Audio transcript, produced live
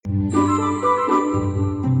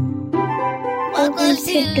Welcome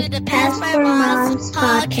to the Passport Moms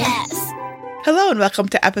podcast. Hello and welcome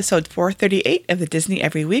to episode 438 of the Disney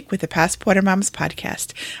Every Week with the Passporter Moms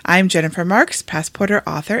podcast. I'm Jennifer Marks, Passporter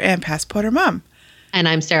author and Passporter mom. And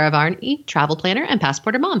I'm Sarah Varney, travel planner and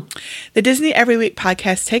Passporter mom. The Disney Every Week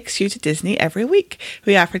podcast takes you to Disney every week.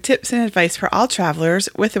 We offer tips and advice for all travelers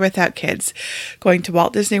with or without kids, going to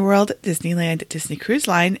Walt Disney World, Disneyland, Disney Cruise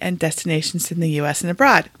Line, and destinations in the U.S. and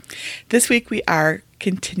abroad. This week we are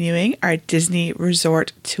continuing our Disney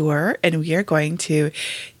Resort tour, and we are going to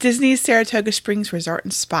Disney's Saratoga Springs Resort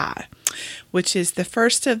and Spa, which is the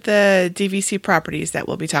first of the DVC properties that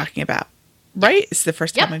we'll be talking about. Right? It's the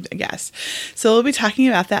first time, yes. So we'll be talking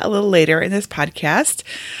about that a little later in this podcast.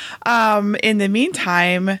 In the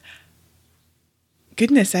meantime,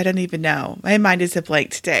 goodness, I don't even know. My mind is a blank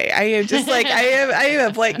today. I am just like, I am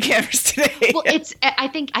a blank canvas today. Well, I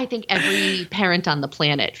think every parent on the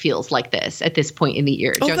planet feels like this at this point in the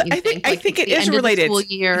year. Don't you think? I think it is related. School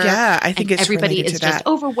year, yeah, I think it's everybody related is to just that.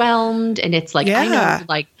 overwhelmed, and it's like, I know,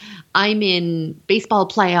 like, I'm in baseball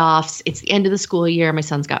playoffs. It's the end of the school year. My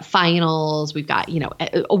son's got finals. We've got,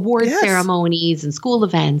 award ceremonies and school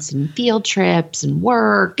events and field trips and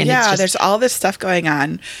work. And it's just, there's all this stuff going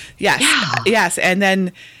on. Yes. Yeah. Yes. And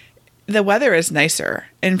then the weather is nicer.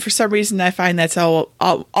 And for some reason, I find that's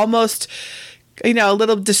almost, a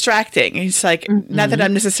little distracting. It's like, not that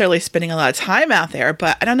I'm necessarily spending a lot of time out there,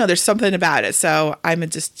 but I don't know, there's something about it. So I'm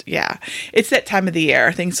just, it's that time of the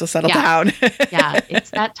year. Things will settle down. Yeah, it's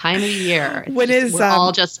that time of the year. We're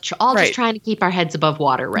all just trying to keep our heads above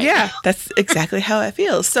water right now. Yeah, that's exactly how it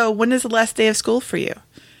feels. So when is the last day of school for you?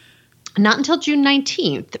 Not until June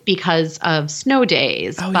 19th because of snow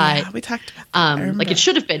days. Oh, but, yeah, we talked about that. Like it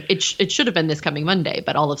should have been. It should have been this coming Monday,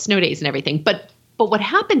 but all of snow days and everything. But what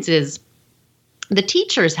happens is the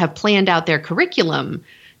teachers have planned out their curriculum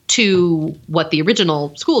to what the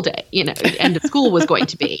original school day, end of school was going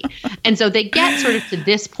to be. And so they get sort of to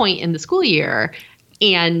this point in the school year,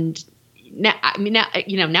 and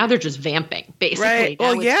now they're just vamping, basically. Right.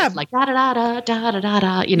 Now it's just like da da da da da da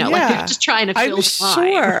da. Like they're just trying to fill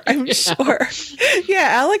time. I'm sure. Yeah,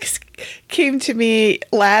 Alex came to me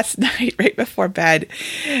last night right before bed,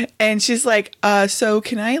 and she's like, "So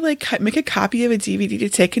can I make a copy of a DVD to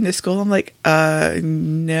take into school?" I'm like,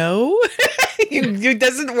 "No." It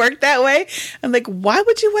doesn't work that way. I'm like, "Why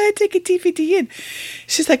would you want to take a DVD in?"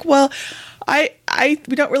 She's like, "Well,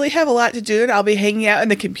 we don't really have a lot to do, and I'll be hanging out in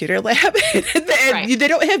the computer lab, and they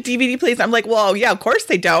don't have DVD players." I'm like, "Well, yeah, of course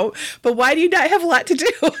they don't, but why do you not have a lot to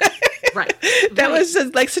do?" Right. That was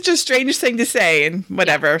such a strange thing to say, and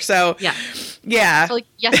whatever. So So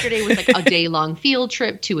yesterday was like a day-long field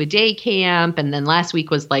trip to a day camp, and then last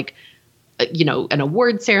week was like, an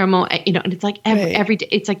award ceremony. And it's like every day,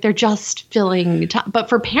 it's like they're just filling time. But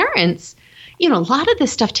for parents, a lot of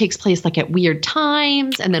this stuff takes place like at weird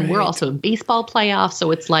times. And then we're also in baseball playoffs. So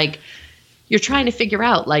it's like you're trying to figure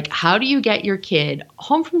out, like, how do you get your kid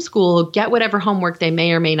home from school, get whatever homework they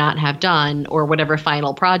may or may not have done, or whatever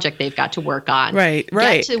final project they've got to work on. Right.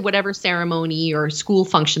 Get to whatever ceremony or school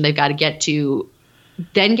function they've got to get to,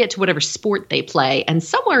 then get to whatever sport they play. And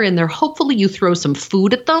somewhere in there, hopefully you throw some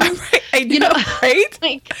food at them. Right, I know, right?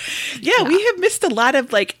 We have missed a lot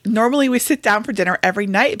of, normally we sit down for dinner every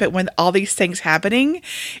night, but when all these things happening,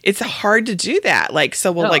 it's hard to do that.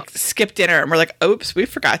 So we'll skip dinner and we're like, oops, we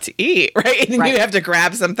forgot to eat, right? And then you have to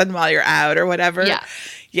grab something while you're out or whatever.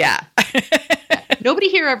 Yeah. Nobody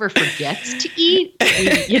here ever forgets to eat.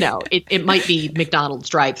 It might be McDonald's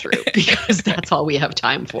drive-thru because that's all we have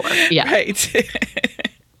time for. Yeah. Right.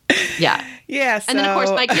 Yeah. Yeah. And then, of course,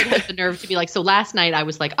 my kid has the nerve to be like, so last night I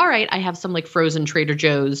was like, all right, I have some frozen Trader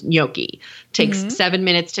Joe's gnocchi. Takes 7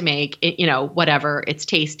 minutes to make, whatever. It's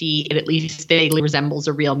tasty. It at least vaguely resembles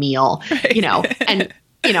a real meal, and,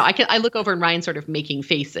 I look over and Ryan's sort of making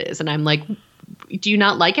faces and I'm like, do you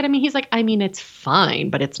not like it? I mean, he's like, it's fine,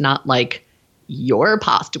 but it's not like your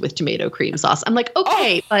pasta with tomato cream sauce. I'm like,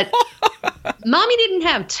 okay, but mommy didn't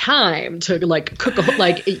have time to cook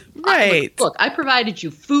right. Look, I provided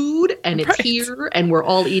you food and it's here and we're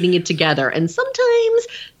all eating it together. And sometimes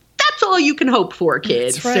that's all you can hope for,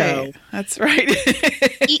 kids. That's right. So that's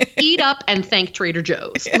right. eat up and thank Trader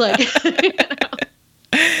Joe's.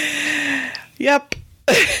 Yep.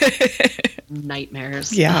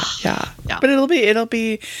 Nightmares. Yeah. But it'll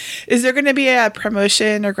be. Is there going to be a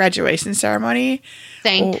promotion or graduation ceremony?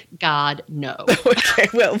 Thank God, no. Okay,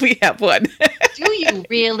 well, we have one. Do you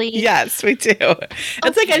really? Yes, we do.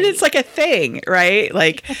 It's like a thing, right?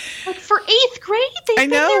 Like for 8th grade, they've been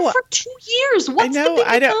there for 2 years. What's the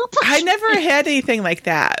big accomplishment? I never had anything like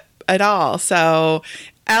that at all. So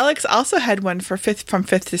Alex also had one for from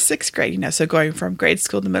fifth to sixth grade, so going from grade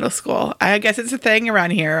school to middle school. I guess it's a thing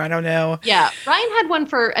around here. I don't know. Yeah. Ryan had one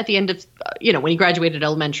for at the end of, when he graduated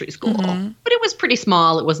elementary school, but it was pretty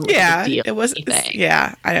small. It wasn't like a big deal. It was. Anything.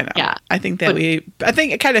 Yeah. I don't know. Yeah. I think I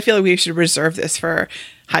kind of feel like we should reserve this for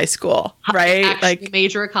high school, right? Like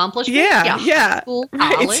major accomplishment. Yeah. High school,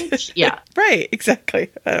 college. Yeah. Right. Exactly.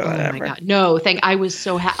 Oh my God. No, I was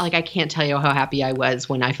so happy. I can't tell you how happy I was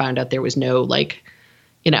when I found out there was no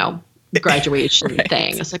graduation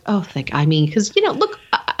thing. I was like, oh, because look,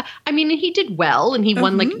 he did well, and he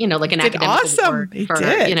won an academic award he for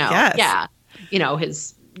did. Yes.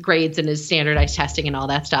 His grades and his standardized testing and all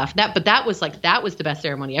that stuff. That was the best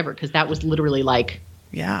ceremony ever, because that was literally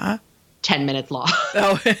 10 minutes long.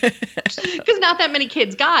 Oh. Because not that many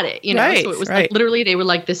kids got it, Right, so it was literally they were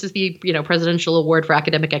like, this is the Presidential Award for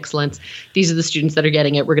Academic Excellence. These are the students that are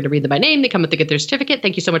getting it. We're going to read them by name. They come and they get their certificate.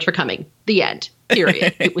 Thank you so much for coming. The end.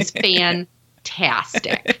 Period. It was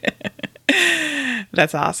fantastic.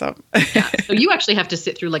 That's awesome. Yeah. So you actually have to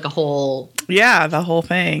sit through a whole... Yeah, the whole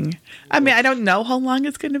thing. I don't know how long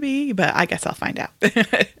it's going to be, but I guess I'll find out.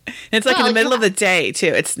 It's in the middle of the day, too.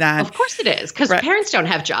 It's not... Of course it is, because parents don't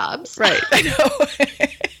have jobs. Right. I know.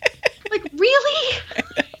 Really?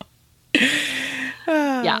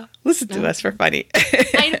 Yeah. Listen to us for funny.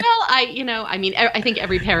 I think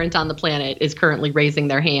every parent on the planet is currently raising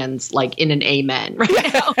their hands in an amen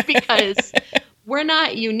right now, because... We're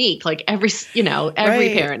not unique. Every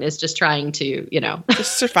parent is just trying to,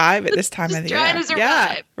 just survive at this time of the year. Trying to survive.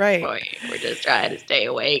 Yeah, right. Boy, we're just trying to stay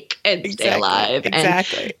awake and stay alive.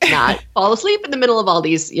 Exactly. And not fall asleep in the middle of all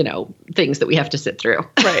these, things that we have to sit through.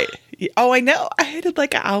 Right. Oh, I know. I had an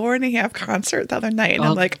hour and a half concert the other night, and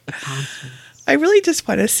I'm like, I really just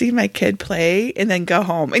want to see my kid play and then go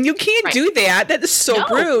home. And you can't do that. That is so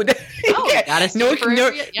rude. Nor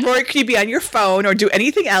can you be on your phone or do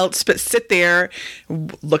anything else but sit there,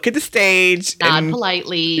 look at the stage. Nod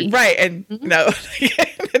politely. Right. And no,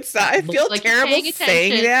 it's not, I feel terrible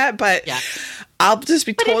saying that, but I'll just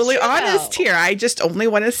be totally honest here. I just only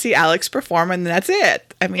want to see Alex perform, and that's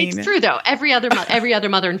it. It's true, though. Every other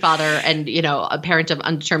mother and father and, a parent of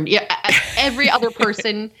undetermined, every other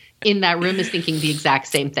person in that room is thinking the exact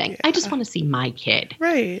same thing. I just want to see my kid.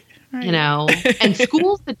 Right. And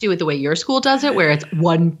schools that do it the way your school does it, where it's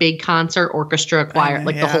one big concert, orchestra, choir,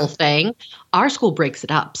 the whole thing. Our school breaks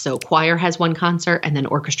it up. So choir has one concert, and then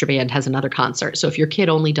orchestra band has another concert. So if your kid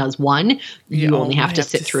only does one, you only have to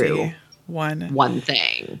sit through one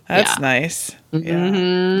thing. That's nice.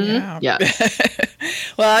 Mm-hmm. Yeah.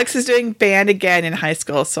 Well, Alex is doing band again in high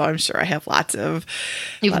school, so I'm sure I have lots more of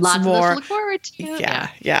this to look forward to.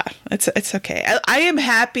 Yeah. It's okay. I am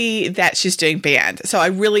happy that she's doing band, so I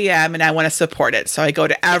really am, and I want to support it. So I go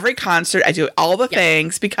to every concert. I do all the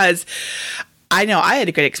things because I know I had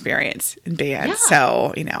a good experience in band,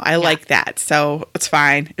 so I like that. So it's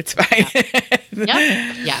fine. It's fine.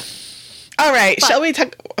 Yeah. All right, shall we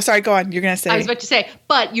talk? Sorry, go on. You're going to say. I was about to say,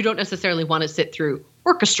 but you don't necessarily want to sit through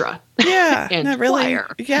orchestra. Yeah, and not really. Choir.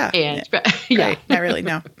 Yeah. Right, not really,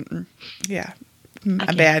 no. Yeah.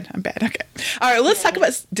 I'm bad. Okay. All right, let's talk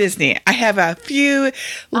about Disney. I have a few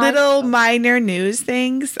little minor news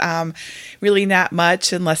things. Really not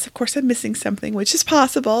much, unless, of course, I'm missing something, which is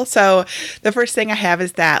possible. So the first thing I have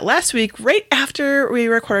is that last week, right after we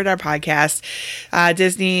recorded our podcast,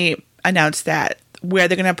 Disney announced that where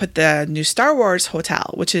they're going to put the new Star Wars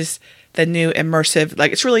hotel, which is the new immersive,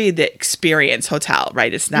 it's really the experience hotel,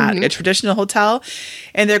 right? It's not a traditional hotel.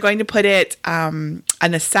 And they're going to put it on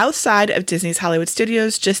the south side of Disney's Hollywood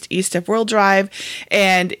Studios, just east of World Drive.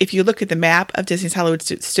 And if you look at the map of Disney's Hollywood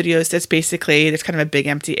Studios, there's kind of a big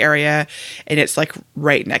empty area. And it's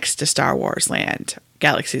right next to Star Wars Land,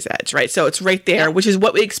 Galaxy's Edge, right? So it's right there, which is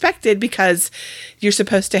what we expected, because you're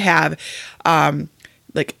supposed to have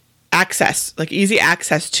access, easy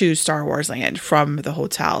access to Star Wars Land from the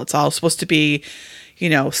hotel. It's all supposed to be,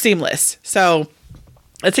 seamless. So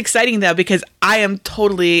it's exciting, though, because I am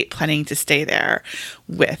totally planning to stay there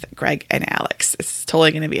with Greg and Alex. It's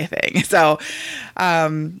totally going to be a thing. So, all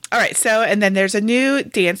right. So, and then there's a new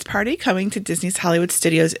dance party coming to Disney's Hollywood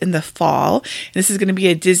Studios in the fall. And this is going to be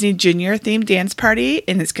a Disney Junior themed dance party,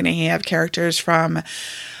 and it's going to have characters from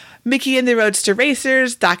Mickey and the Roadster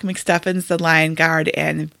Racers, Doc McStuffins, the Lion Guard,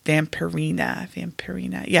 and Vampirina.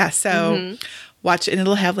 Yeah, so watch, and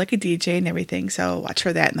it'll have a DJ and everything, so watch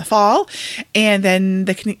for that in the fall. And then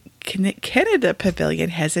the Canada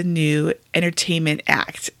Pavilion has a new entertainment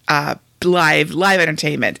act live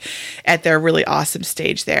entertainment at their really awesome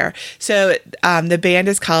stage there. So the band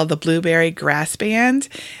is called the Blueberry Grass Band,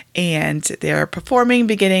 and they're performing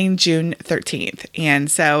beginning June 13th.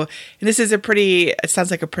 And so this is it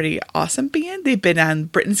sounds like a pretty awesome band. They've been on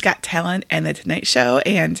Britain's Got Talent and The Tonight Show,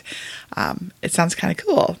 and it sounds kind of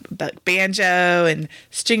cool. The banjo and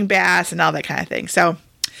string bass and all that kind of thing. So,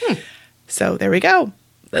 so there we go.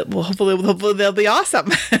 Well, hopefully they'll be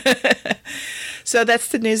awesome. So that's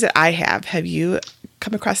the news that I have. Have you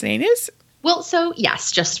come across any news? Well, so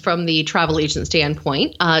yes, just from the travel agent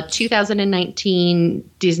standpoint, 2019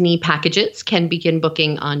 Disney packages can begin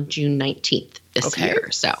booking on June 19th this year.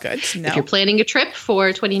 So good to know. If you're planning a trip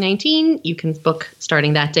for 2019, you can book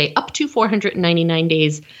starting that day up to 499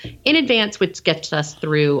 days in advance, which gets us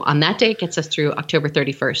through, on that day, it gets us through October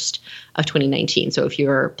 31st of 2019. So if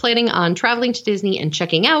you're planning on traveling to Disney and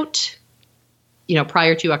checking out,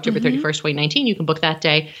 prior to October 31st, 2019, you can book that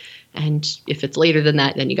day. And if it's later than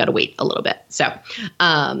that, then you got to wait a little bit. So,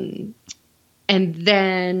 and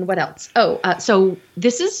then what else? So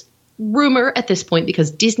this is rumor at this point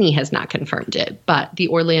because Disney has not confirmed it, but the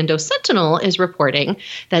Orlando Sentinel is reporting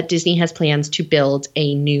that Disney has plans to build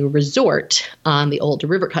a new resort on the old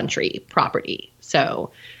River Country property.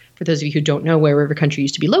 So for those of you who don't know where River Country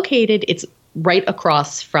used to be located, it's right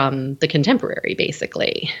across from the Contemporary,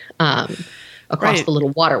 basically. Across the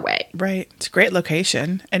little waterway. Right. It's a great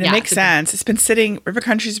location. And it makes sense. River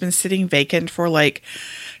Country's been sitting vacant for like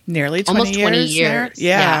nearly 20 almost 20 years.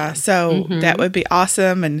 Yeah. So that would be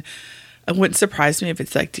awesome. And it wouldn't surprise me if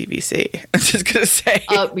it's like DVC. I'm just going to say.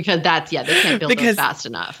 Because they can't build those fast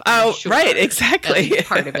enough. Right. Exactly.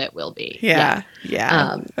 Part of it will be. Yeah.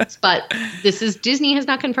 But Disney has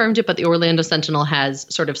not confirmed it, but the Orlando Sentinel has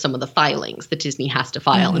sort of some of the filings that Disney has to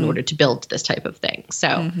file in order to build this type of thing.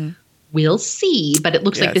 So we'll see, but it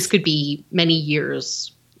looks like this could be many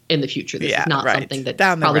years in the future. This is not something that's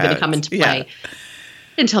probably going to come into play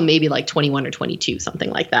until maybe like 21 or 22, something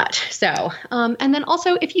like that. So, and then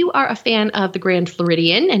also if you are a fan of the Grand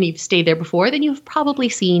Floridian and you've stayed there before, then you've probably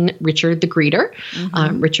seen Richard the Greeter.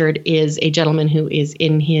 Richard is a gentleman who is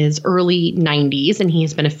in his early 90s, and he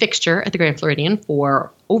has been a fixture at the Grand Floridian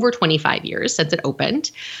for over 25 years since it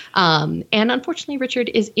opened. And unfortunately,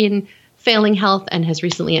 Richard is in failing health and has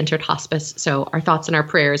recently entered hospice. So our thoughts and our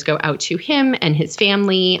prayers go out to him and his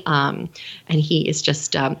family. And he is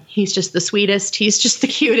just, he's just the sweetest. He's just the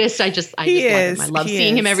cutest. I just love him. I love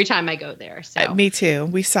seeing him every time I go there. So me too.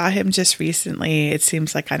 We saw him just recently, it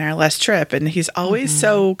seems like on our last trip, and he's always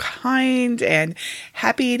so kind and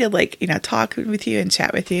happy to talk with you and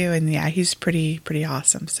chat with you. And he's pretty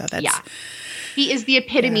awesome. So that's, he is the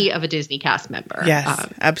epitome of a Disney cast member. Yes,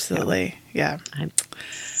 absolutely.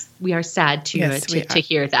 We are sad to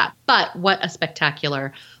hear that. But what a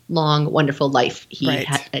spectacular, long, wonderful life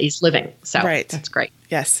he's living. So that's great.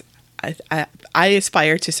 Yes. I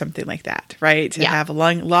aspire to something like that, right? To have a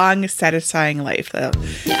long, satisfying life.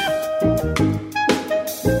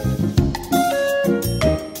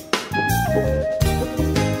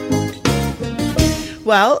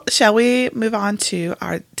 Well, shall we move on to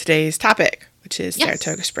today's topic, which is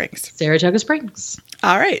Saratoga Springs? Saratoga Springs.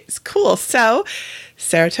 All right. Cool. So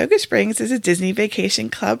Saratoga Springs is a Disney Vacation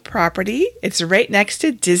Club property. It's right next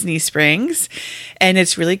to Disney Springs, and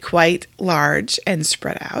it's really quite large and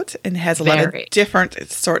spread out and has a lot of different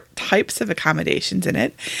types of accommodations in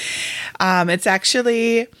it. It's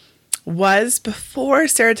actually was before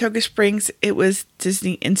Saratoga Springs, it was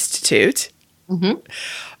Disney Institute.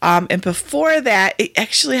 And before that, it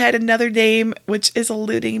actually had another name, which is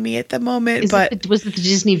eluding me at the moment. Was it the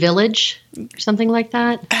Disney Village or something like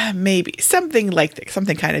that? Maybe something like that,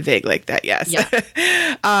 something kind of vague like that. Yes.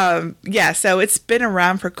 Yeah. So it's been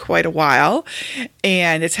around for quite a while,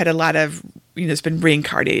 and it's had a lot of, it's been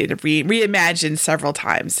reincarnated, reimagined several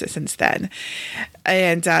times since then.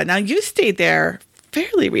 And now you stayed there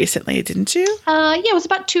fairly recently, didn't you? It was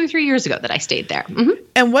about 2 or 3 years ago that I stayed there.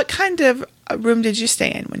 And what kind of room did you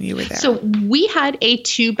stay in when you were there? So we had a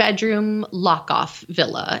 2-bedroom lock-off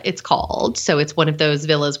villa, it's called. So it's one of those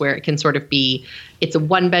villas where it can sort of be, it's a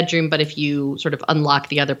 1-bedroom, but if you sort of unlock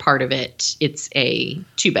the other part of it, it's a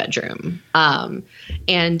 2-bedroom.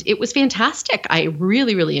 And it was fantastic. I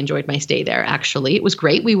really, really enjoyed my stay there, actually. It was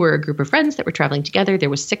great. We were a group of friends that were traveling together. There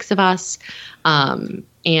was 6 of us.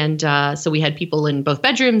 So we had people in both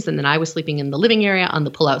bedrooms, and then I was sleeping in the living area on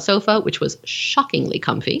the pull-out sofa, which was shockingly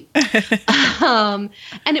comfy. And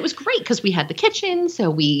it was great because we had the kitchen,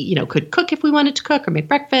 so we, could cook if we wanted to cook or make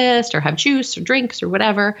breakfast or have juice or drinks or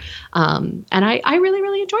whatever. And I really,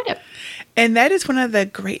 really enjoyed it. And that is one of the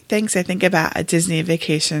great things I think about a Disney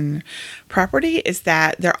vacation property is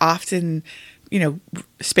that they're often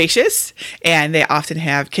spacious, and they often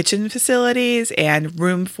have kitchen facilities and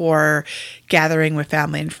room for gathering with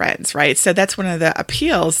family and friends, right? So that's one of the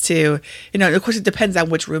appeals to, of course, it depends on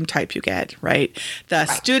which room type you get, right? The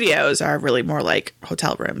studios are really more like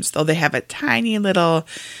hotel rooms, though they have a tiny little,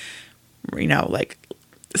 like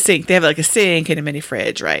sink. They have like a sink and a mini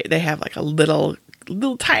fridge, right? They have like a little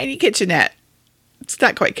tiny kitchenette. It's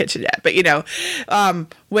not quite kitchenette, but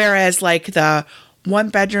whereas like the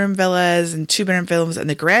 1-bedroom villas and 2-bedroom villas and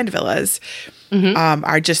the grand villas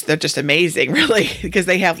they're just amazing, really, because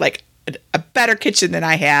they have like a better kitchen than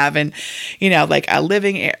I have, and like a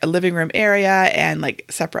living room area and like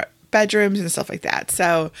separate bedrooms and stuff like that.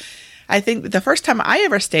 So I think the first time I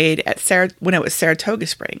ever stayed at when it was Saratoga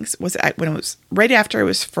Springs was when it was right after it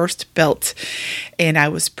was first built, and I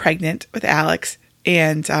was pregnant with Alex,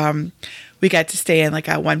 and we got to stay in like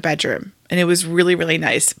a 1-bedroom, and it was really, really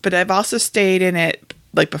nice. But I've also stayed in it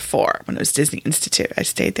like before when it was Disney Institute. I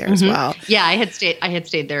stayed there as well. Yeah, I had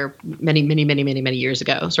stayed there many, many, many, many, many years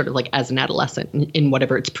ago, sort of like as an adolescent in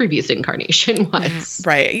whatever its previous incarnation was.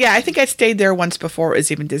 Right. Yeah, I think I stayed there once before it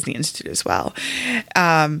was even Disney Institute as well.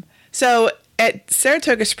 So at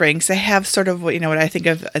Saratoga Springs, they have sort of what I think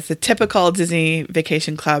of as the typical Disney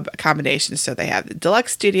Vacation Club accommodations. So they have the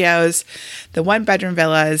deluxe studios, the 1-bedroom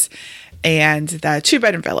villas, and the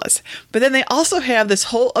 2-bedroom villas. But then they also have this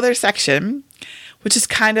whole other section, which is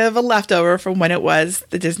kind of a leftover from when it was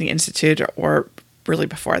the Disney Institute or really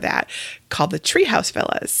before that, called the Treehouse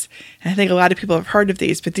Villas. And I think a lot of people have heard of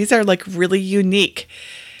these, but these are like really unique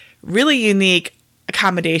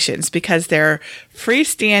accommodations because they're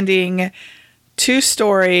freestanding,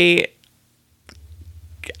 2-story.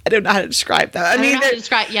 I don't know how to describe them.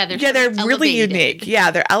 They're really unique.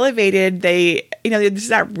 Yeah, they're elevated. They, this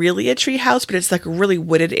is not really a tree house, but it's like a really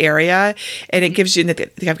wooded area, and it gives you.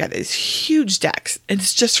 I've got these huge decks, and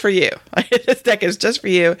it's just for you. This deck is just for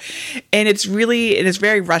you, and it is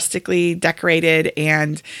very rustically decorated,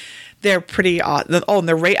 and they're pretty. Oh, and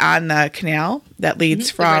they're right on the canal that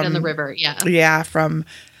leads from right on the river. Yeah, from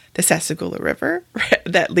the Saratoga River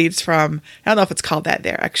that leads from, I don't know if it's called that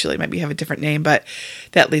there, actually, it might have a different name, but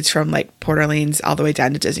that leads from like Port Orleans all the way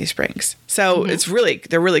down to Disney Springs. So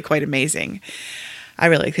they're really quite amazing. I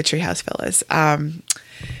really like the Treehouse Villas.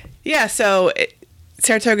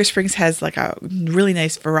 Saratoga Springs has like a really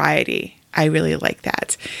nice variety. I really like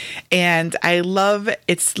that. And I love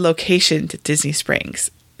its location to Disney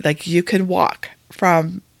Springs. Like you can walk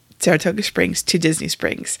from Saratoga Springs to Disney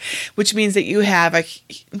Springs, which means that you have an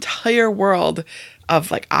entire world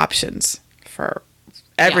of like options for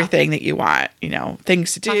everything that you want,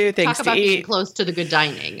 things to do, things to eat. Being close to the good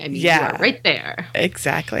dining. I mean, you are right there.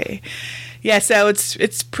 Exactly. Yeah. So it's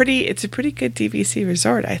a pretty good DVC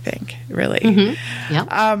resort, I think, really.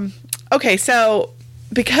 Yeah. Okay. So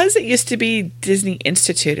because it used to be Disney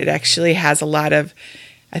Institute, it actually has a lot of,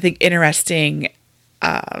 I think, interesting,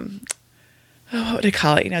 what would I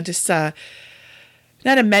call it? Just not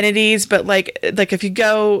amenities, but like if you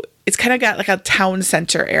go, it's kind of got like a town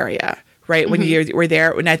center area, right? When you were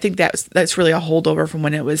there, and I think that's really a holdover from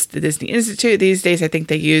when it was the Disney Institute. These days, I think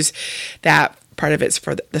they use that part of it's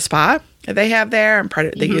for the spa that they have there, and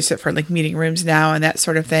they use it for like meeting rooms now and that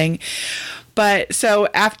sort of thing. But so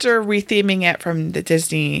after retheming it from the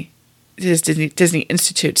Disney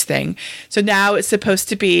Institute's thing, so now it's supposed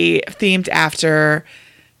to be themed after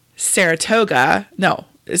Saratoga. No,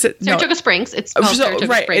 is it Saratoga Springs? It's called Saratoga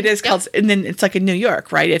right. Springs. It is called, and then it's like in New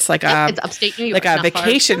York, right? It's like it's upstate New York, like a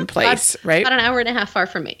vacation place, right? About an hour and a half far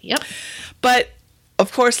from me. Yep. But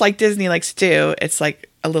of course, like Disney likes to do, it's like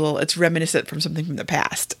it's reminiscent from something from the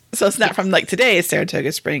past. So it's not from like today's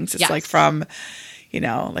Saratoga Springs. It's like from,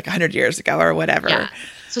 like 100 years ago or whatever. Yeah.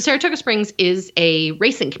 So Saratoga Springs is a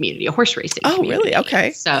racing community, a horse racing community. Oh, really?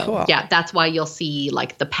 Okay. So cool. Yeah, that's why you'll see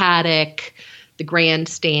like the paddock, the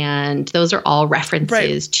grandstand. Those are all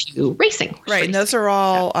references to racing. Right. And those are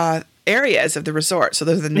all areas of the resort. So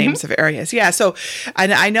those are the names of areas. Yeah. So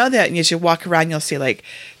I know that as you walk around, you'll see like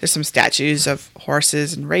there's some statues of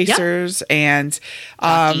horses and racers and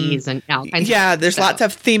jockeys and all kinds there's lots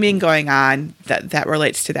of theming going on that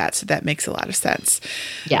relates to that. So that makes a lot of sense.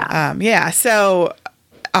 Yeah. So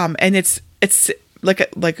and it's like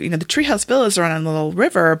the Treehouse Villas are on a little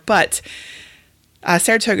river, but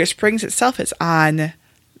Saratoga Springs itself is on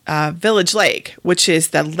Village Lake, which is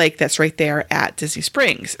the lake that's right there at Disney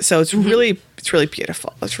Springs. So it's really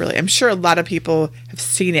beautiful. I'm sure a lot of people have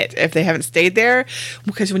seen it if they haven't stayed there,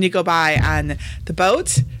 because when you go by on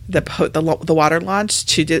the water launch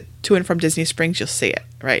to and from Disney Springs, you'll see it,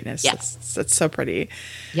 right? And it's so pretty.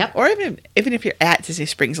 Yep. Or even if you're at Disney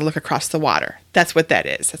Springs and look across the water, that's what that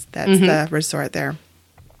is. That's the resort there.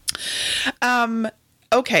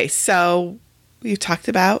 Okay, so we've talked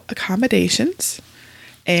about accommodations.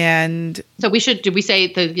 And so did we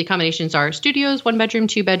say the accommodations are studios, 1-bedroom,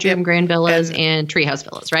 2-bedroom, grand villas, and treehouse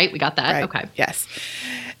villas, right? We got that? Right, okay. Yes.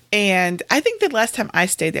 And I think the last time I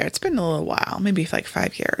stayed there, it's been a little while, maybe like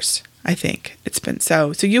 5 years. I think it's been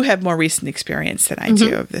so you have more recent experience than I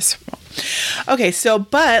do of this. Okay, so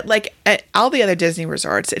but like at all the other Disney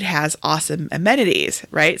resorts, it has awesome amenities,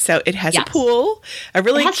 right? So it has a pool, a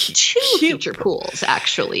really it has two feature pools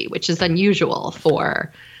actually, which is unusual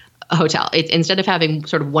for a hotel. Instead of having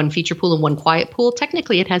sort of one feature pool and one quiet pool,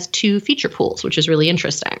 technically it has two feature pools, which is really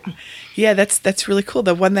interesting. Yeah, that's really cool.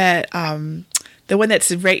 The one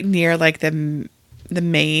that's right near like the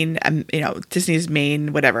main, Disney's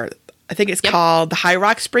main whatever. I think it's called the High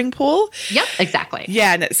Rock Spring Pool. Yep, exactly.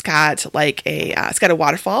 Yeah, and it's got like it's got a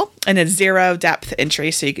waterfall and a 0 depth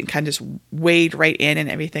entry, so you can kind of just wade right in and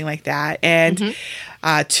everything like that. And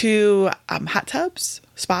 2 hot tubs,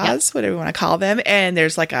 spas, whatever you want to call them. And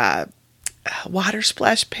there's like a water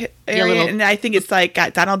splash area, and I think it's like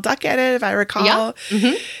got Donald Duck at it, if I recall.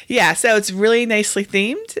 Yeah, so it's really nicely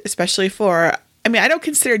themed, especially for. I mean, I don't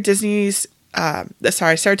consider Disney's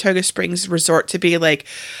Saratoga Springs Resort to be like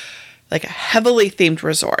a heavily themed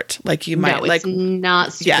resort, like you might it's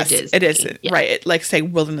not super Disney. It isn't, right? Like say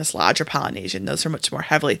Wilderness Lodge or Polynesian, those are much more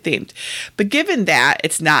heavily themed. But given that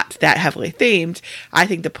it's not that heavily themed, I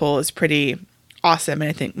think the pool is pretty awesome, and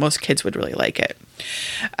I think most kids would really like it.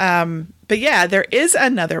 But yeah, there is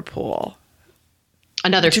another pool,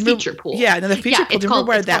 another feature pool. Yeah, another feature pool. Do you remember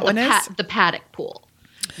where that one is? The paddock pool.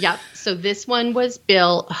 Yep. So this one was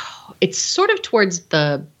built. It's sort of towards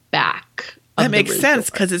the back. That makes sense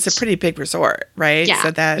because it's a pretty big resort, right? Yeah.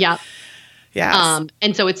 So that, yeah.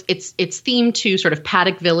 And so it's themed to sort of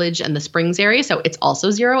Paddock Village and the Springs area. So it's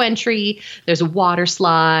also 0 entry. There's a water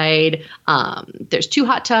slide. There's 2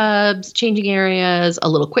 hot tubs, changing areas, a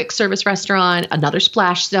little quick service restaurant, another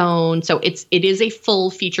splash zone. So it is a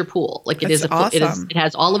full feature pool. Like That's awesome. It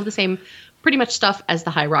has all of the same pretty much stuff as the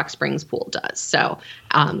High Rock Springs pool does. So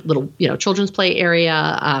little, children's play area.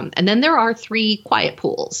 And then there are 3 quiet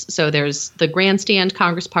pools. So there's the Grandstand,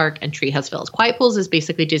 Congress Park, and Treehouse Villas. Quiet pools is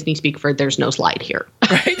basically Disney speak for there's no slide here.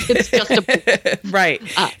 Right. It's just a pool. Right.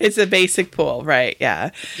 It's a basic pool. Right. Yeah.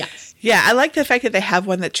 Yes. Yeah. I like the fact that they have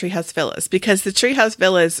one at Treehouse Villas because the Treehouse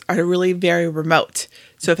Villas are really very remote.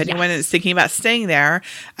 So if anyone is thinking about staying there,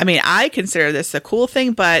 I mean, I consider this a cool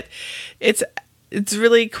thing, but it's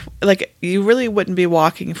really like you really wouldn't be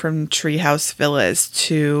walking from Treehouse Villas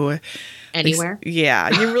to anywhere.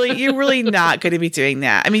 You're really not going to be doing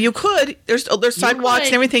that. I mean, you could. There's sidewalks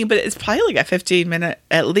and everything, but it's probably like a 15-minute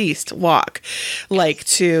at least walk, like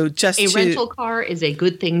to rental car is a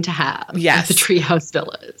good thing to have. Yes, at the Treehouse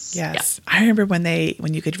Villas. Yes, I remember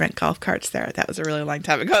when you could rent golf carts there. That was a really long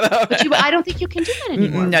time ago, though. But I don't think you can do that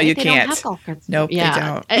anymore. No, right? you they can't. Don't have golf carts. Nope, they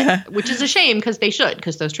don't. Which is a shame because they should,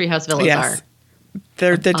 because those Treehouse Villas are.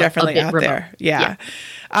 They're definitely out remote. there. Yeah.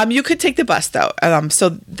 You could take the bus though. So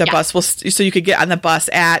the bus so you could get on the bus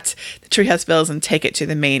at the Treehouse Villas and take it to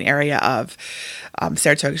the main area of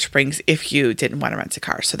Saratoga Springs if you didn't want to rent a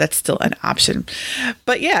car. So that's still an option.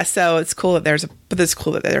 But yeah, so it's cool that there's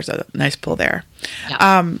a nice pool there.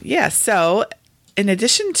 Yeah. So in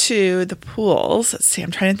addition to the pools, let's see,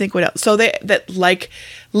 I'm trying to think what else. So like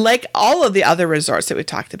all of the other resorts that we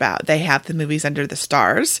talked about, they have the movies under the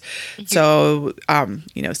stars. Mm-hmm. So,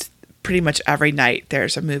 pretty much every night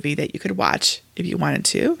there's a movie that you could watch if you wanted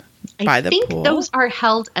to by the pool. I think those are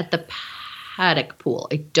held at the Paddock pool.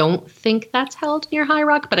 I don't think that's held near High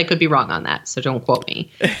Rock, but I could be wrong on that. So don't quote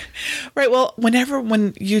me. Right. Well,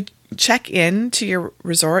 when you check in to your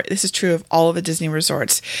resort, this is true of all of the Disney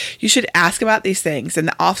resorts, you should ask about these things, and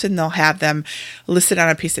often they'll have them listed on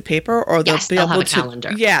a piece of paper, or they'll be able have a to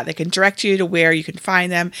calendar. Yeah, they can direct you to where you can find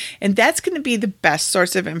them, and that's going to be the best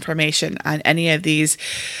source of information on any of these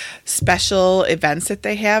special events that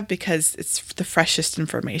they have, because it's the freshest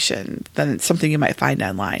information than something you might find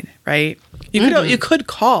online, right? You could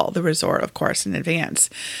call the resort, of course, in advance,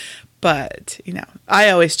 but I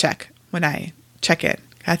always check when I check in.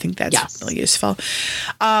 I think that's really useful.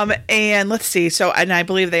 And let's see. So, and I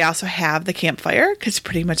believe they also have the campfire, because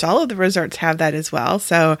pretty much all of the resorts have that as well.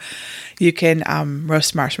 So you can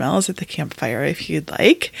roast marshmallows at the campfire if you'd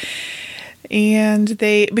like. And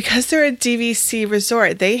because they're a DVC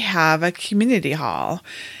resort, they have a community hall,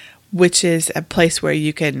 which is a place where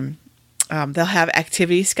you can, they'll have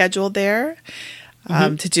activities scheduled there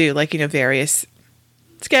to do, like, various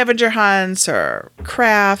scavenger hunts or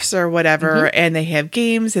crafts or whatever, and they have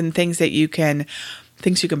games and things you can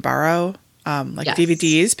borrow, like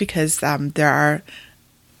DVDs, because there are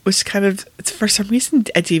which kind of, for some reason,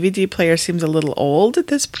 a DVD player seems a little old at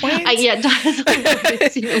this point. Yeah, it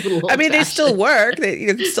does. Seem a little old. I mean, they still work.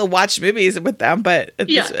 You can still watch movies with them, but at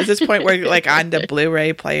this point, we're like on to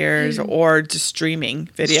Blu-ray players or just streaming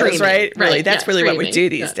videos, right? Really, that's really what we do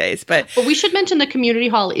these days. But we should mention the community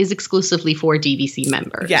hall is exclusively for DVC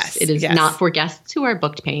members. Yes, it is not for guests who are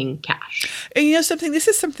booked paying cash. And this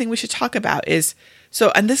is something we should talk about is,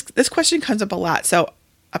 and this question comes up a lot. So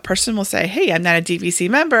a person will say, hey, I'm not a DVC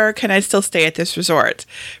member. Can I still stay at this resort?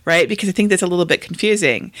 Right? Because I think that's a little bit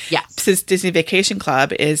confusing. Yes. Since Disney Vacation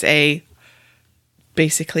Club is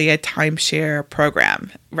basically a timeshare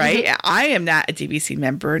program, right? Mm-hmm. I am not a DVC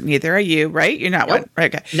member. Neither are you, right? You're not one.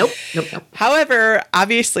 Right? Okay. Nope. However,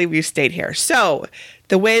 obviously we've stayed here. So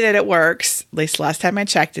the way that it works, at least last time I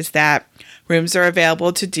checked, is that rooms are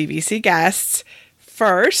available to DVC guests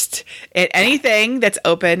first, and anything that's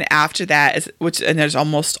open after that and there's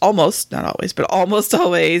almost not always, but almost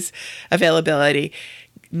always availability.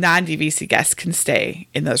 Non-DVC guests can stay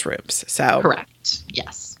in those rooms. So correct.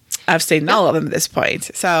 Yes. I've stayed in all of them at this point.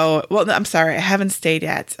 So, I'm sorry, I haven't stayed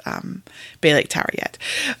at Bay Lake Tower yet,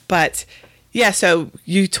 but yeah, so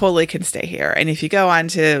you totally can stay here. And if you go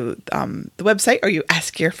onto the website or you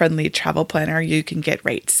ask your friendly travel planner, you can get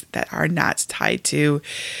rates that are not tied to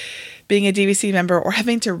being a DVC member or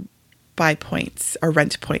having to buy points or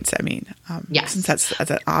rent points. I mean, yes, since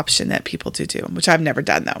that's an option that people do, which I've never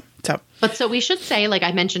done though. So we should say, like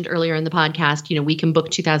I mentioned earlier in the podcast, we can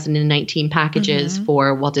book 2019 packages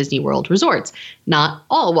for Walt Disney World Resorts. Not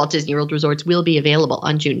all Walt Disney World Resorts will be available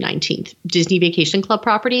on June 19th. Disney Vacation Club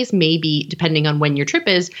properties may be, depending on when your trip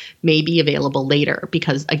is, may be available later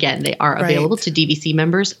because, again, they are available to DVC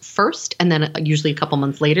members first, and then usually a couple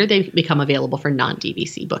months later, they become available for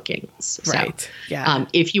non-DVC bookings. Right. So, yeah.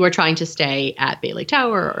 If you are trying to stay at Bay Lake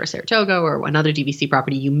Tower or Saratoga or another DVC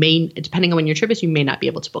property, you may, depending on when your trip is, you may not be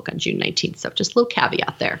able to book on June 19th. So just a little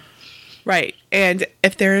caveat there. Right. And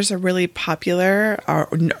if there's a really popular or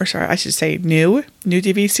I should say new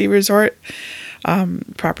DVC resort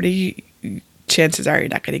property, chances are you're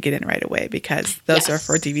not going to get in right away because those are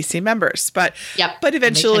for DVC members. But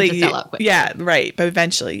eventually, but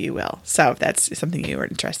eventually you will. So if that's something you were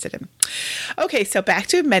interested in. Okay, so back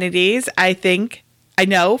to amenities. I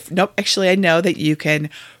know that you can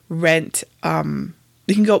rent. You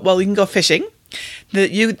can go fishing.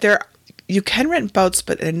 You can rent boats,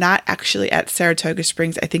 but they're not actually at Saratoga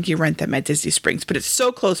Springs. I think you rent them at Disney Springs, but it's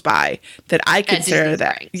so close by that I consider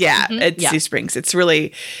that. Yeah, at Disney Springs. It's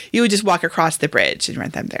really, you would just walk across the bridge and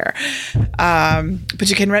rent them there. But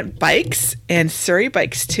you can rent bikes and Surrey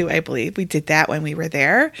bikes too, I believe. We did that when we were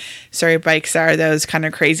there. Surrey bikes are those kind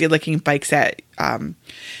of crazy looking bikes that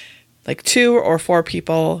like 2 or 4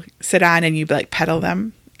 people sit on and you like pedal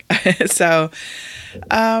them. So,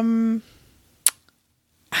 and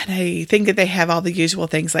I think that they have all the usual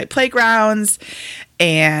things like playgrounds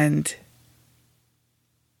and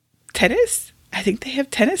tennis. I think they have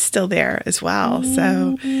tennis still there as well.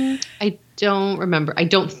 So I don't remember. I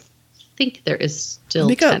don't think there is still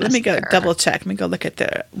tennis. Let me go there. double check. Let me go look at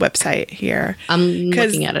the website here. I'm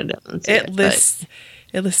looking at it. It lists.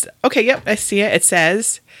 Okay, yep, I see it. It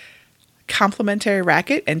says complimentary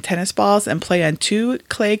racket and tennis balls and play on 2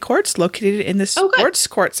 clay courts located in the sports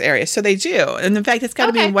courts area. So they do. And in fact, it's got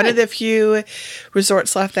to be one of the few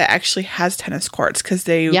resorts left that actually has tennis courts because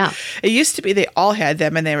it used to be they all had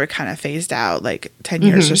them and they were kind of phased out like 10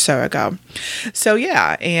 years or so ago. So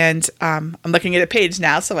yeah. And I'm looking at a page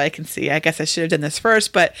now so I can see. I guess I should have done this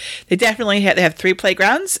first, but they definitely have 3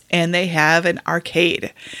 playgrounds and they have an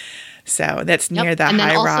arcade. So that's near the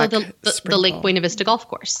High Rock. And then also the Lake Buena Vista golf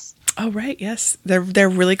course. Oh, right. Yes. They're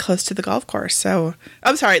really close to the golf course. So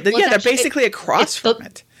I'm sorry. They're basically across from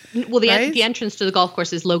it. Well, the entrance to the golf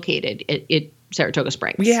course is located at Saratoga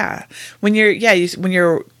Springs. Yeah.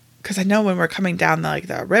 Because I know when we're coming down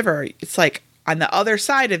the river, it's like on the other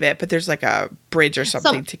side of it, but there's like a bridge or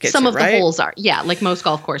something to get some to, of right? the holes are. Yeah. Like most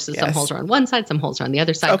golf courses, some holes are on one side, some holes are on the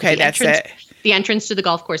other side. Okay. That's it. The entrance to the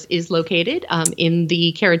golf course is located in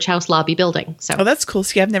the Carriage House lobby building. So, that's cool.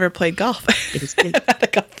 See, I've never played golf. The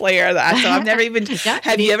golf player, so I've never even.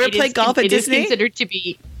 Have you ever played golf at Disney? It is considered to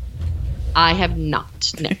be. I have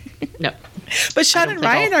not. No. But Sean and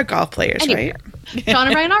Ryan are golf players, right? Sean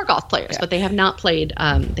and Ryan are golf players, but they have not played.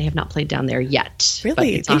 They have not played down there yet.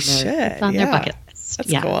 Really, it's on their bucket list.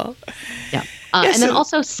 That's cool. Yeah. And then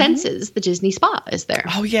also Senses, the Disney spa is there.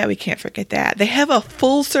 Oh, yeah, we can't forget that. They have a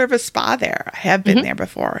full-service spa there. I have been there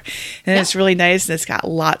before. And it's really nice, and it's got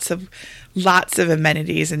lots of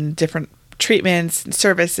amenities and different treatments and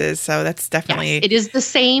services. So that's definitely... Yes, it is the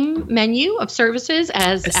same menu of services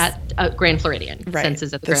as at Grand Floridian. Right.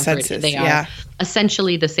 Census at the Grand Census, Floridian. They are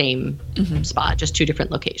essentially the same spot, just two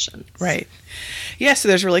different locations. Right. Yeah, so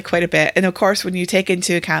there's really quite a bit. And of course, when you take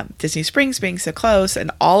into account Disney Springs being so close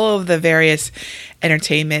and all of the various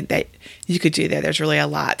entertainment that you could do there, there's really a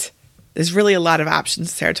lot. There's really a lot of options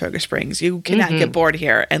in Saratoga Springs. You cannot get bored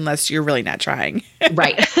here unless you're really not trying.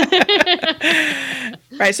 Right.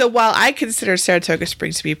 Right. So while I consider Saratoga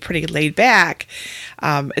Springs to be pretty laid back,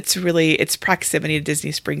 its proximity to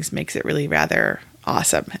Disney Springs makes it really rather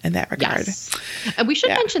awesome in that regard. Yes. And we should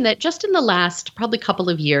mention that just in the last probably couple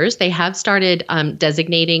of years, they have started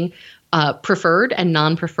designating preferred and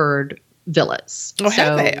non-preferred villas. Oh,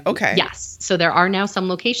 have they? Okay. Yes. So there are now some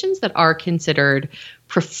locations that are considered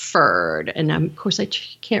preferred. And of course, I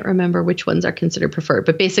can't remember which ones are considered preferred,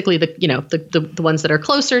 but basically the ones that are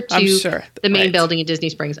closer to the main building in Disney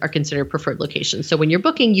Springs are considered preferred locations. So when you're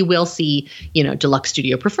booking, you will see, Deluxe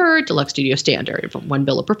Studio Preferred, Deluxe Studio Standard, one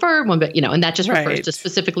villa preferred, and that just refers to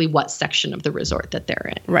specifically what section of the resort that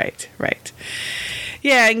they're in. Right. Right.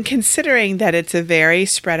 Yeah. And considering that it's a very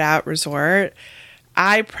spread out resort,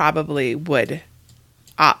 I probably would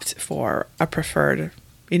opt for a preferred,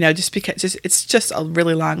 just because it's just a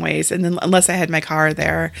really long ways. And then unless I had my car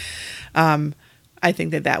there, I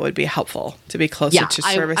think that would be helpful to be closer to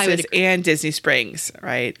services and Disney Springs,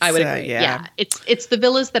 right? I would agree. Yeah. It's the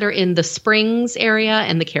villas that are in the Springs area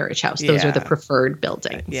and the Carriage House. Those are the preferred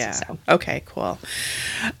buildings. Yeah. So. Okay, cool.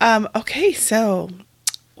 Okay, so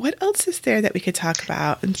what else is there that we could talk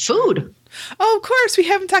about? Food. Oh, of course. We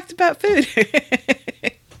haven't talked about food.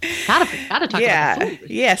 Gotta talk about the food.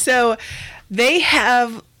 Yeah. So they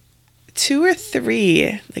have 2 or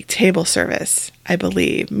 3 table service, I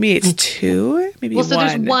believe. Maybe it's 2, maybe one. So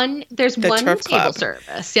there's one table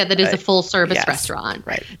service. Yeah, that is a full service restaurant.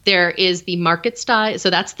 Right. There is the market style. So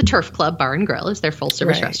that's the Turf Club Bar and Grill is their full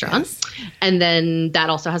service restaurant. Yes. And then that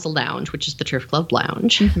also has a lounge, which is the Turf Club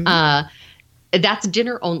Lounge. Mm-hmm. That's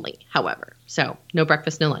dinner only, however. So no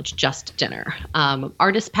breakfast, no lunch, just dinner.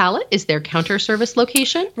 Artist Palette is their counter service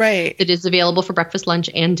location. Right. It is available for breakfast, lunch,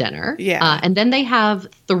 and dinner. Yeah. And then they have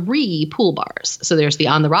 3 pool bars. So there's the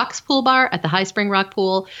On the Rocks pool bar at the High Spring Rock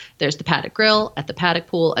Pool. There's the Paddock Grill at the Paddock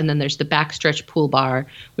Pool. And then there's the Backstretch Pool Bar,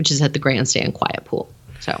 which is at the Grandstand Quiet Pool.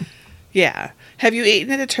 So. Yeah. Have you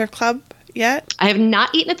eaten at a Turf Club yet? I have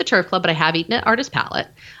not eaten at the Turf Club, but I have eaten at Artist Palette.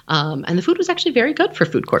 And the food was actually very good for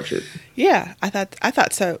food court food. Yeah, I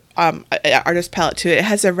thought so. Artist Palette too. It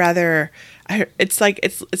has a rather, it's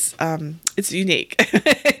unique.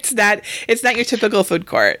 It's not your typical food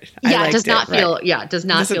court. Yeah, it does not feel. Right. Yeah, it does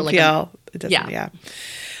not feel like. It doesn't. Yeah.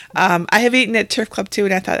 I have eaten at Turf Club too,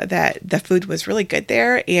 and I thought that the food was really good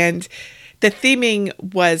there, and the theming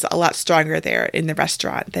was a lot stronger there in the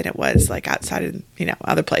restaurant than it was outside in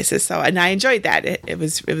other places. So, and I enjoyed that. It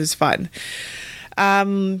was fun.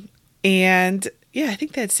 And yeah, I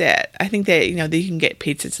think that's it. I think that, that you can get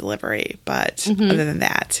pizza delivery, but other than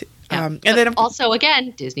that, and then also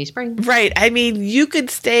again, Disney Springs. Right. I mean, you could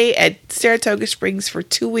stay at Saratoga Springs for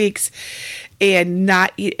 2 weeks and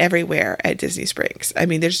not eat everywhere at Disney Springs. I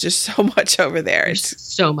mean, there's just so much over there. There's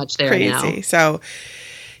so much there crazy. Now. So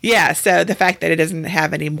yeah. So the fact that it doesn't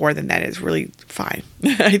have any more than that is really fine,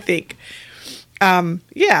 I think.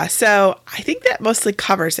 So I think that mostly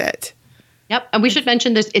covers it. Yep. And we should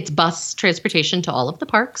mention it's bus transportation to all of the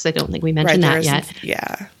parks. I don't think we mentioned that yet.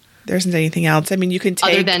 Yeah. There isn't anything else. I mean, you can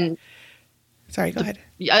take... Other than... Sorry, go ahead.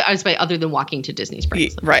 I was saying other than walking to Disney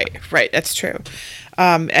Springs. Right. That's true.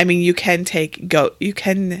 I mean, you can take the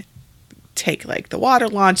water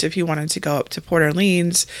launch if you wanted to go up to Port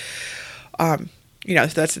Orleans. So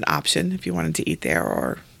that's an option if you wanted to eat there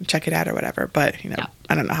or check it out or whatever. But,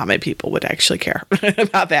 I don't know how many people would actually care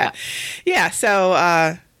about that. Yeah.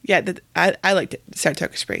 So... I liked it.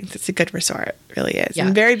 Saratoga Springs. It's a good resort. It really is. Yeah.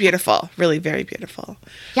 And very beautiful. Really, very beautiful.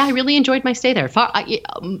 Yeah, I really enjoyed my stay there.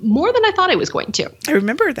 More than I thought I was going to. I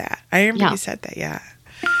remember that. You said that, yeah.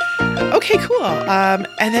 Okay, cool. And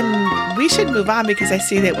then we should move on because I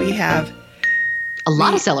see that we have... a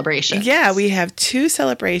lot of celebrations. Yeah, we have 2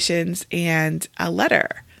 celebrations and a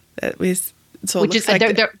letter. Which is,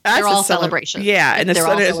 they're all celebrations. Yeah, and it's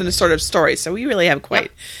a sort of story. So we really have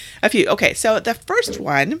quite a few. Okay, so the first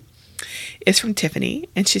one is from Tiffany,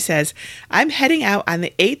 and she says, I'm heading out on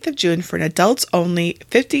the 8th of June for an adults-only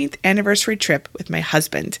 15th anniversary trip with my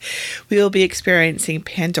husband. We will be experiencing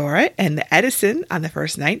Pandora and the Edison on the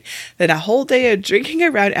first night, then a whole day of drinking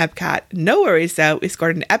around Epcot. No worries, though. We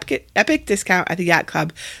scored an epic discount at the Yacht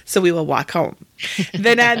Club, so we will walk home.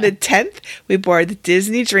 Then on the 10th, we board the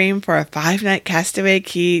Disney Dream for a 5-night Castaway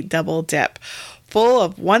Cay double dip. full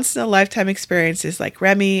of once-in-a-lifetime experiences like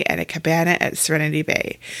Remy and a cabana at Serenity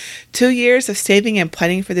Bay. 2 years of saving and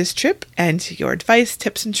planning for this trip, and your advice,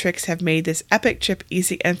 tips, and tricks have made this epic trip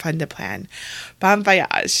easy and fun to plan. Bon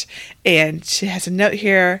voyage. And she has a note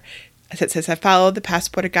here that says, I followed the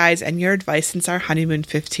Passporter guides and your advice since our honeymoon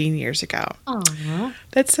 15 years ago. Aww.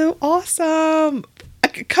 That's so awesome. A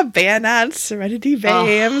cabana on Serenity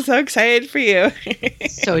Bay. I'm so excited for you.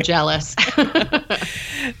 So jealous.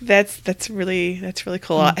 That's really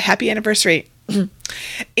cool. Happy anniversary. And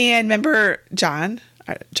remember, John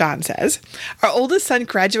says, our oldest son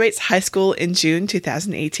graduates high school in June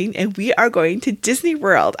 2018, and we are going to Disney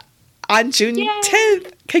World on June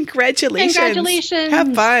 10th. Congratulations.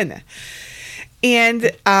 Have fun. And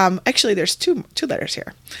actually, there's two letters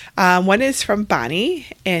here. One is from Bonnie,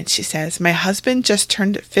 and she says, my husband just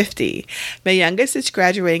turned 50. My youngest is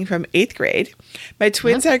graduating from 8th grade. My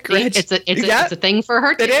twins are graduating. It's a thing for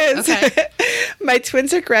her, too. It is. Okay. My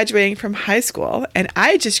twins are graduating from high school, and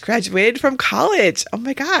I just graduated from college. Oh,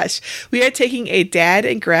 my gosh. We are taking a dad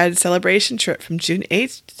and grad celebration trip from June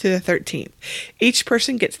 8th to the 13th. Each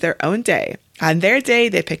person gets their own day. On their day,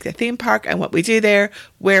 they pick the theme park and what we do there,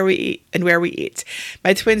 where we eat.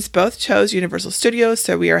 My twins both chose Universal Studios,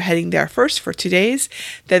 so we are heading there first for 2 days,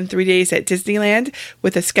 then 3 days at Disneyland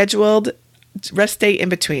with a scheduled rest day in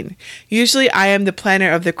between. Usually I am the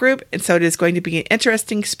planner of the group, and so it is going to be an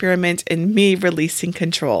interesting experiment in me releasing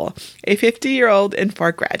control. A 50-year-old and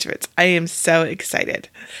 4 graduates. I am so excited.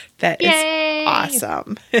 That is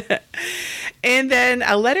awesome. And then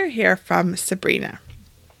a letter here from Sabrina.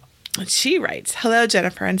 She writes, hello,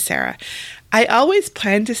 Jennifer and Sara. I always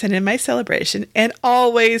plan to send in my celebration and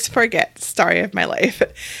always forget. Story of my life.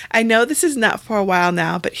 I know this is not for a while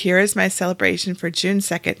now, but here is my celebration for June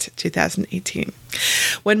 2nd, 2018.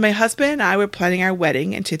 When my husband and I were planning our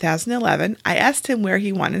wedding in 2011, I asked him where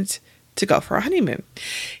he wanted to go for a honeymoon.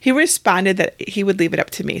 He responded that he would leave it up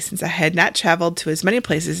to me since I had not traveled to as many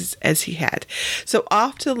places as he had. So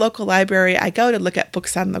off to the local library I go to look at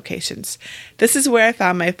books on locations. This is where I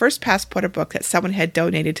found my first Passporter book that someone had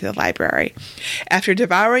donated to the library. After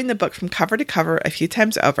devouring the book from cover to cover a few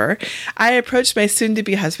times over, I approached my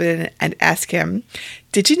soon-to-be husband and asked him,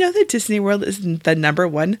 did you know that Disney World is the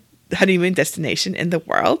 #1 honeymoon destination in the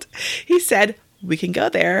world? He said, we can go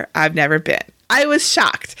there. I've never been. I was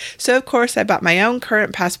shocked. So, of course, I bought my own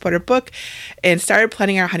current Passporter book and started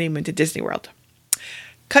planning our honeymoon to Disney World.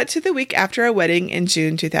 Cut to the week after our wedding in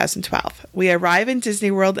June 2012. We arrive in Disney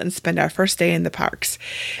World and spend our first day in the parks.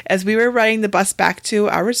 As we were riding the bus back to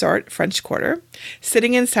our resort, French Quarter,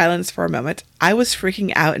 sitting in silence for a moment, I was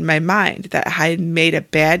freaking out in my mind that I had made a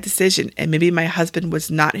bad decision and maybe my husband was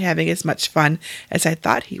not having as much fun as I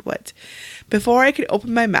thought he would. Before I could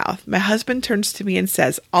open my mouth, my husband turns to me and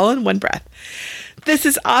says, all in one breath, this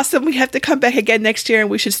is awesome. We have to come back again next year and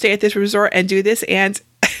we should stay at this resort and do this. And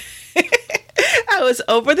I was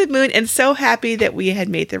over the moon and so happy that we had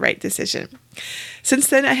made the right decision. Since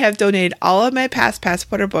then, I have donated all of my past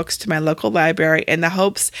Passporter books to my local library in the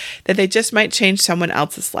hopes that they just might change someone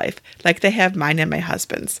else's life, like they have mine and my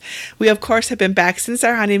husband's. We, of course, have been back since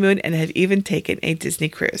our honeymoon and have even taken a Disney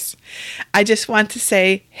cruise. I just want to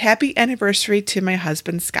say happy anniversary to my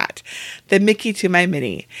husband, Scott, the Mickey to my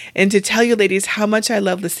Minnie, and to tell you ladies how much I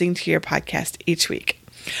love listening to your podcast each week.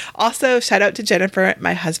 Also, shout out to Jennifer.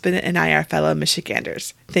 My husband and I are fellow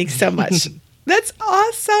Michiganders. Thanks so much. That's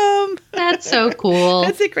awesome. That's so cool.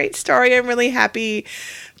 That's a great story. I'm really happy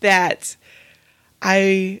that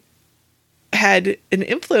I had an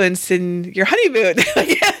influence in your honeymoon.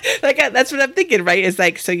 That's what I'm thinking, right? Is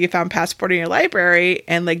like, so you found Passport in your library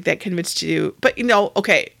and like that convinced you. But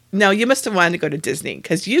okay. No, you must have wanted to go to Disney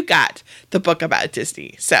because you got the book about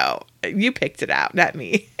Disney. So you picked it out, not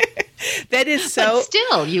me. That is so. But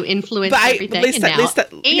still, you influenced everything.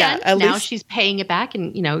 Now she's paying it back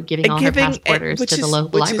and, giving all her passporters to the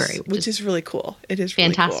local library. Which is really cool. It is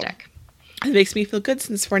really fantastic. Cool. It makes me feel good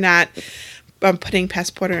since we're not putting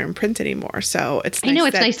Passporter in print anymore. So it's nice. I know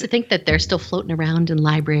it's nice to think that they're still floating around in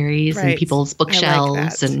libraries and people's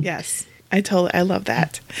bookshelves. Yes. I love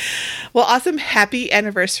that. Well, awesome. Happy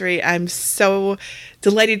anniversary. I'm so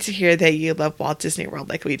delighted to hear that you love Walt Disney World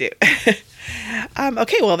like we do.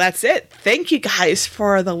 Okay, well, that's it. Thank you guys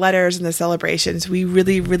for the letters and the celebrations. We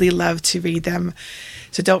really, really love to read them.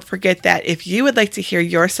 So don't forget that if you would like to hear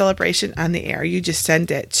your celebration on the air, you just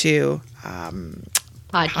send it to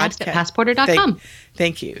podcast@passporter.com.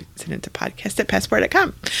 Thank you. Send it to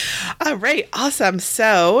podcast@passporter.com. All right, awesome.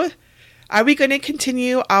 So are we going to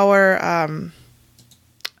continue our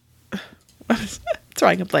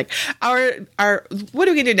drawing a blank? Our what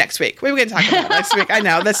are we going to do next week? What are we going to talk about next week? I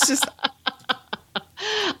know that's just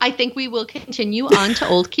I think we will continue on to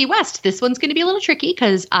Old Key West. This one's going to be a little tricky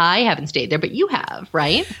because I haven't stayed there, but you have,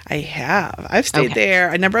 right? I have. I've stayed there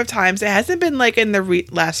a number of times. It hasn't been like in the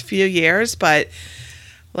last few years, but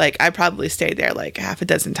like I probably stayed there like half a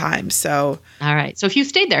dozen times. So, all right. So if you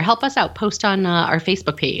stayed there, help us out. Post on our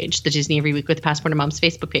Facebook page, the Disney Every Week with Passport and Moms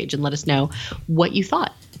Facebook page, and let us know what you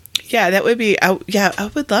thought. Yeah, that would be, I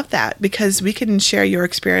would love that because we can share your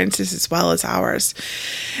experiences as well as ours.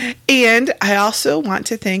 And I also want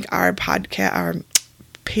to thank our Patreon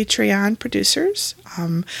producers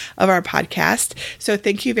of our podcast. So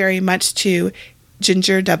thank you very much to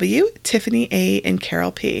Ginger W, Tiffany A, and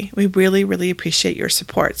Carol P. We really, really appreciate your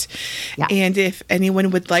support. Yeah. And if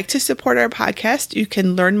anyone would like to support our podcast, you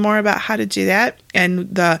can learn more about how to do that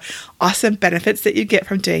and the awesome benefits that you get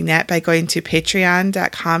from doing that by going to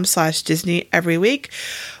patreon.com/Disney Every Week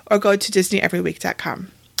or go to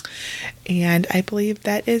DisneyEveryWeek.com. And I believe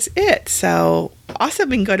that is it. So awesome.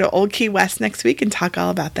 We can go to Old Key West next week and talk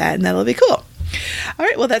all about that, and that'll be cool. All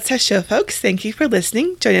right, well, that's our show, folks. Thank you for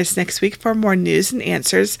listening. Join us next week for more news and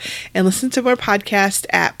answers, and listen to more podcasts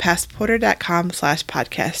at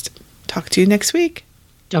passporter.com/podcast. Talk to you next week.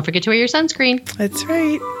 Don't forget to wear your sunscreen. That's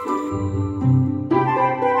right.